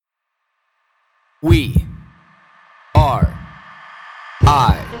We are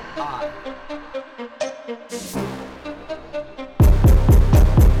I.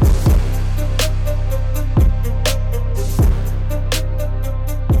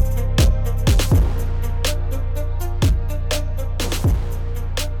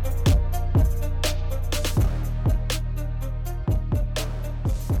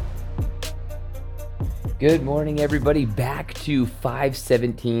 Good morning, everybody. Back to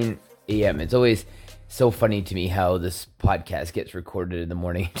 5:17 a.m. It's always so funny to me how this podcast gets recorded in the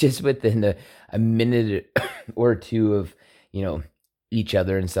morning, just within a minute or two of each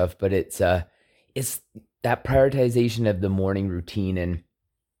other and stuff. But it's that prioritization of the morning routine, and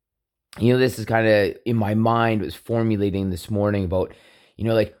this is kind of in my mind was formulating this morning about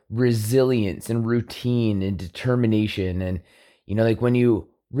like resilience and routine and determination, and like when you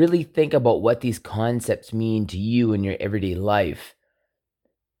really think about what these concepts mean to you in your everyday life.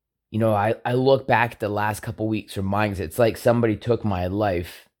 I look back at the last couple weeks from mine. It's like somebody took my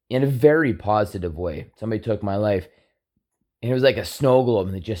life in a very positive way. Somebody took my life and it was like a snow globe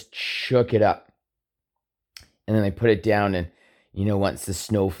and they just shook it up. And then they put it down, and once the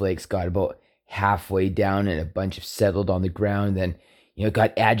snowflakes got about halfway down and a bunch of settled on the ground, then it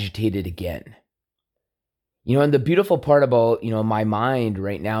got agitated again. And the beautiful part about, my mind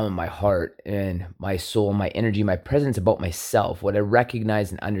right now and my heart and my soul, my energy, my presence about myself, what I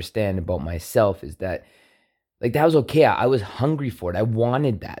recognize and understand about myself is that, that was okay. I was hungry for it. I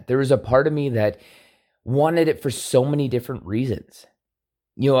wanted that. There was a part of me that wanted it for so many different reasons.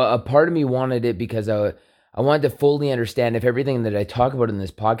 A part of me wanted it because I wanted to fully understand if everything that I talk about in this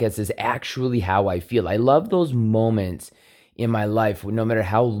podcast is actually how I feel. I love those moments in my life, no matter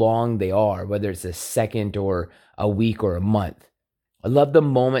how long they are, whether it's a second or a week or a month. I love the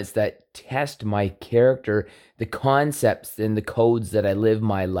moments that test my character, the concepts and the codes that I live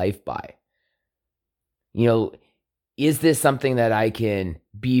my life by. Is this something that I can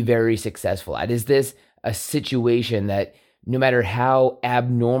be very successful at? Is this a situation that no matter how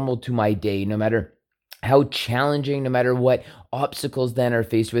abnormal to my day, no matter how challenging, no matter what obstacles then are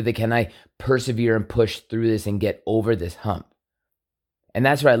faced with it, can I persevere and push through this and get over this hump? And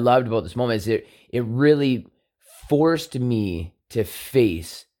that's what I loved about this moment. Is it really forced me to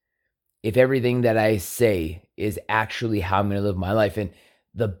face if everything that I say is actually how I'm going to live my life. And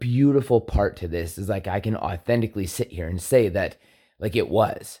the beautiful part to this is I can authentically sit here and say that it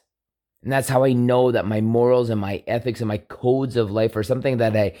was. And that's how I know that my morals and my ethics and my codes of life are something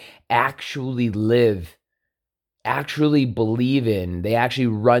that I actually live, actually believe in. They actually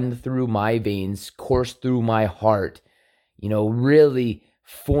run through my veins, course through my heart, really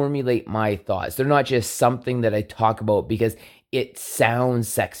formulate my thoughts. They're not just something that I talk about because it sounds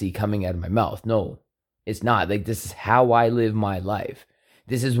sexy coming out of my mouth. No, it's not. This is how I live my life.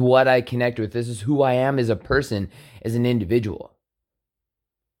 This is what I connect with. This is who I am as a person, as an individual.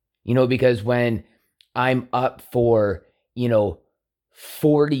 Because when I'm up for,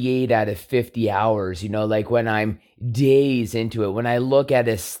 48 out of 50 hours, when I'm days into it, when I look at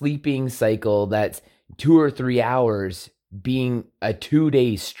a sleeping cycle that's 2 or 3 hours being a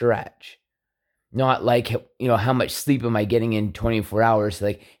 2-day stretch, not how much sleep am I getting in 24 hours,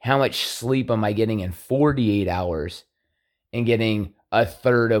 how much sleep am I getting in 48 hours and getting a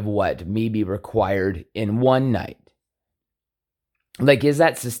third of what may be required in one night. Is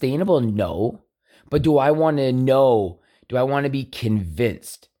that sustainable? No. But do I want to know? Do I want to be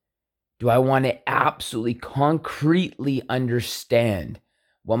convinced? Do I want to absolutely concretely understand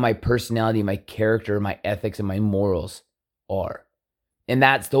what my personality, my character, my ethics, and my morals are? And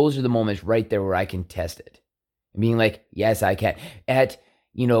those are the moments right there where I can test it. Being yes, I can.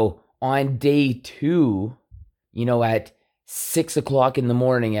 On day 2, at 6 o'clock in the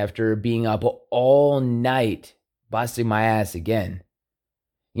morning after being up all night, busting my ass again.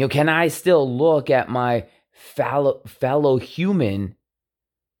 Can I still look at my fellow human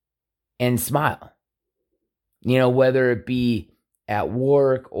and smile? Whether it be at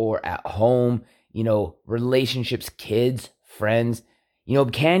work or at home, relationships, kids, friends,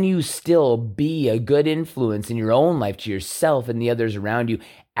 can you still be a good influence in your own life to yourself and the others around you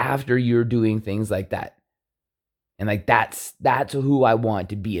after you're doing things like that? And that's who I want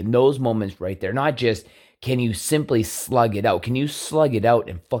to be in those moments right there. Not just, can you simply slug it out? Can you slug it out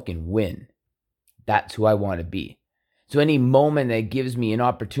and fucking win? That's who I want to be. So any moment that gives me an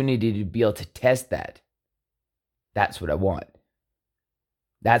opportunity to be able to test that, that's what I want.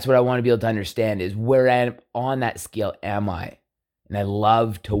 That's what I want to be able to understand is where on that scale am I? And I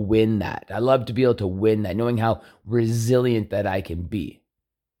love to win that. I love to be able to win that, knowing how resilient that I can be.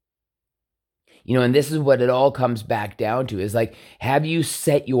 And this is what it all comes back down to is like, have you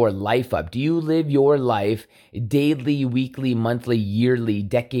set your life up? Do you live your life daily, weekly, monthly, yearly,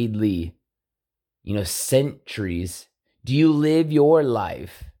 decadely, centuries? Do you live your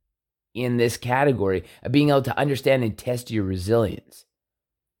life in this category of being able to understand and test your resilience?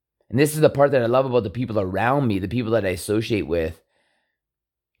 And this is the part that I love about the people around me, the people that I associate with.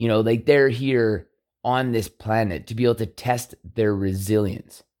 Like they're here on this planet to be able to test their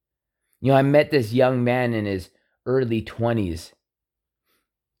resilience. I met this young man in his early 20s,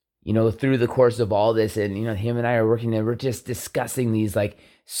 through the course of all this. And, him and I are working and we're just discussing these like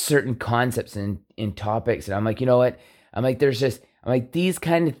certain concepts and topics. And I'm like, you know what? I'm like, these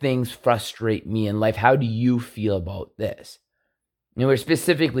kind of things frustrate me in life. How do you feel about this? We're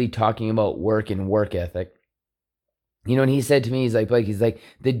specifically talking about work and work ethic. And he said to me, he's like,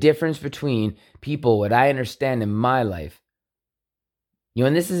 the difference between people, what I understand in my life,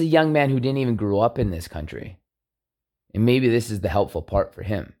 and this is a young man who didn't even grow up in this country. And maybe this is the helpful part for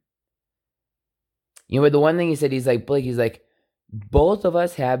him. But the one thing he said, he's like, Blake, both of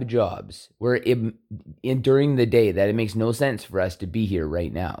us have jobs where during the day that it makes no sense for us to be here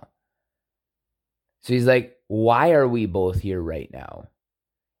right now. So he's like, why are we both here right now?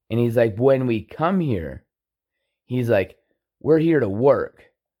 And he's like, when we come here, he's like, we're here to work,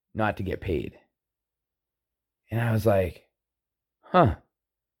 not to get paid. And I was like, I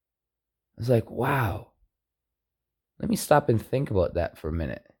was like, wow. Let me stop and think about that for a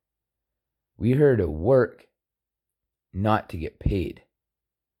minute. We're here to work, not to get paid.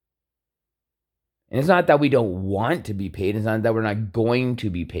 And it's not that we don't want to be paid. It's not that we're not going to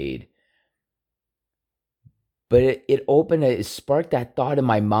be paid. But it sparked that thought in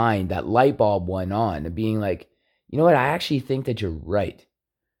my mind, that light bulb went on, of being like, you know what? I actually think that you're right.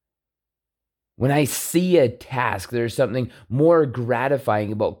 When I see a task, there's something more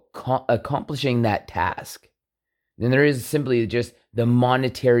gratifying about accomplishing that task than there is simply just the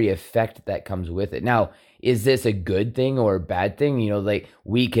monetary effect that comes with it. Now, is this a good thing or a bad thing? Like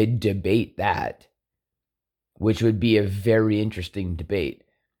we could debate that, which would be a very interesting debate.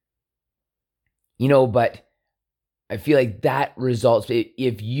 But I feel like that results,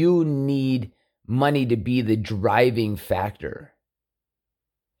 if you need money to be the driving factor,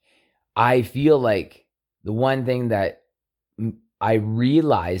 I feel like the one thing that I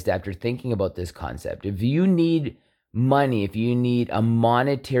realized after thinking about this concept, if you need money, if you need a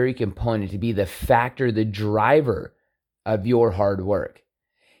monetary component to be the factor, the driver of your hard work,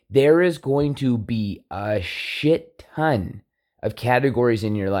 there is going to be a shit ton of categories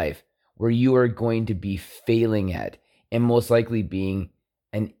in your life where you are going to be failing at, and most likely being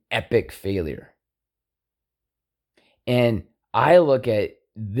an epic failure. And I look at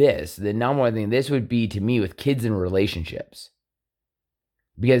this, the number one thing, this would be to me with kids and relationships.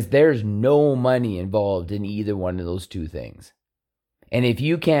 Because there's no money involved in either one of those two things. And if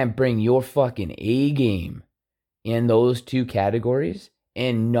you can't bring your fucking A game in those two categories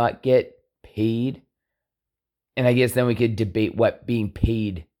and not get paid, and I guess then we could debate what being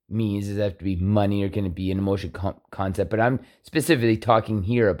paid means. Does it have to be money or can it be an emotion concept? But I'm specifically talking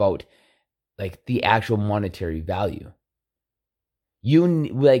here about like the actual monetary value.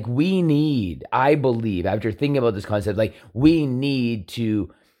 We need, I believe, after thinking about this concept, like we need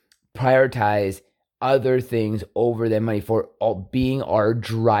to prioritize other things over than money for being our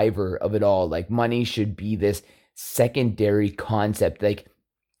driver of it all. Like money should be this secondary concept. Like,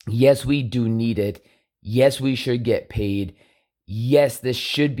 yes, we do need it. Yes, we should get paid. Yes, this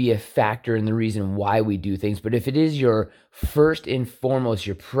should be a factor in the reason why we do things. But if it is your first and foremost,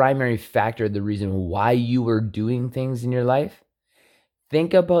 your primary factor, the reason why you are doing things in your life,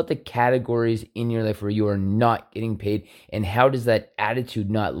 think about the categories in your life where you are not getting paid, and how does that attitude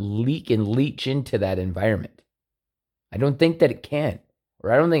not leak and leach into that environment? I don't think that it can,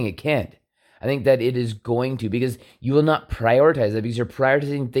 or I don't think it can't. I think that it is going to, because you will not prioritize that, because you're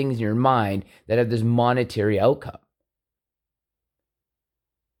prioritizing things in your mind that have this monetary outcome.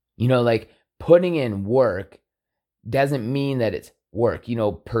 Like putting in work doesn't mean that it's work,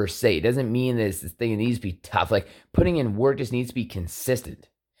 per se. It doesn't mean that it's this thing that needs to be tough. Like putting in work just needs to be consistent.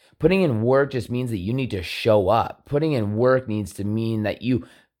 Putting in work just means that you need to show up. Putting in work needs to mean that you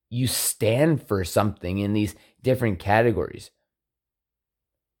stand for something in these different categories.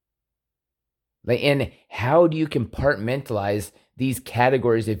 And how do you compartmentalize these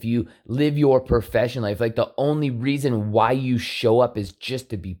categories if you live your profession life? Like the only reason why you show up is just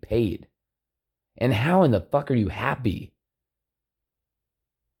to be paid. And how in the fuck are you happy?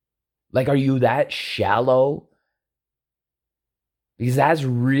 Like, are you that shallow? Because that's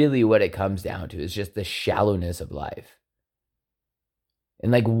really what it comes down to. It's just the shallowness of life.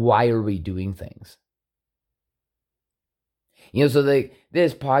 And like, why are we doing things? You know, so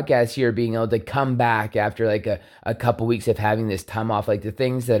this podcast here, being able to come back after like a couple weeks of having this time off, like the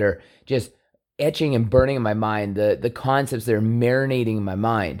things that are just etching and burning in my mind, the concepts that are marinating in my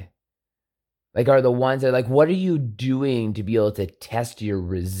mind, like are the ones that like, what are you doing to be able to test your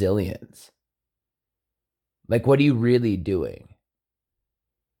resilience? Like, what are you really doing?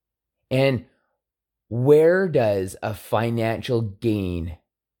 And where does a financial gain,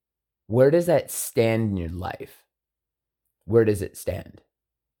 where does that stand in your life? Where does it stand?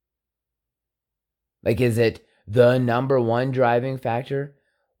 Like, is it the number one driving factor?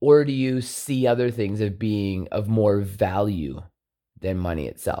 Or do you see other things of being of more value than money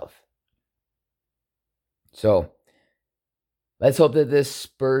itself? So let's hope that this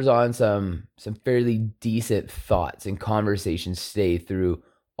spurs on some fairly decent thoughts and conversations stay through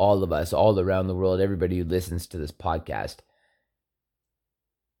all of us, all around the world, everybody who listens to this podcast.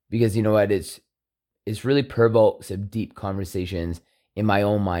 Because you know what? It's really provoked some deep conversations in my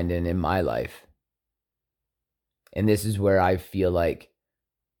own mind and in my life. And this is where I feel like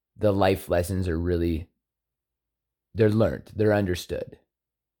the life lessons are really, they're learned, they're understood.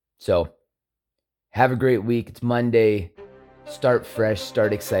 So have a great week. It's Monday. Start fresh,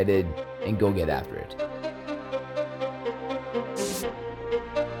 start excited, and go get after it.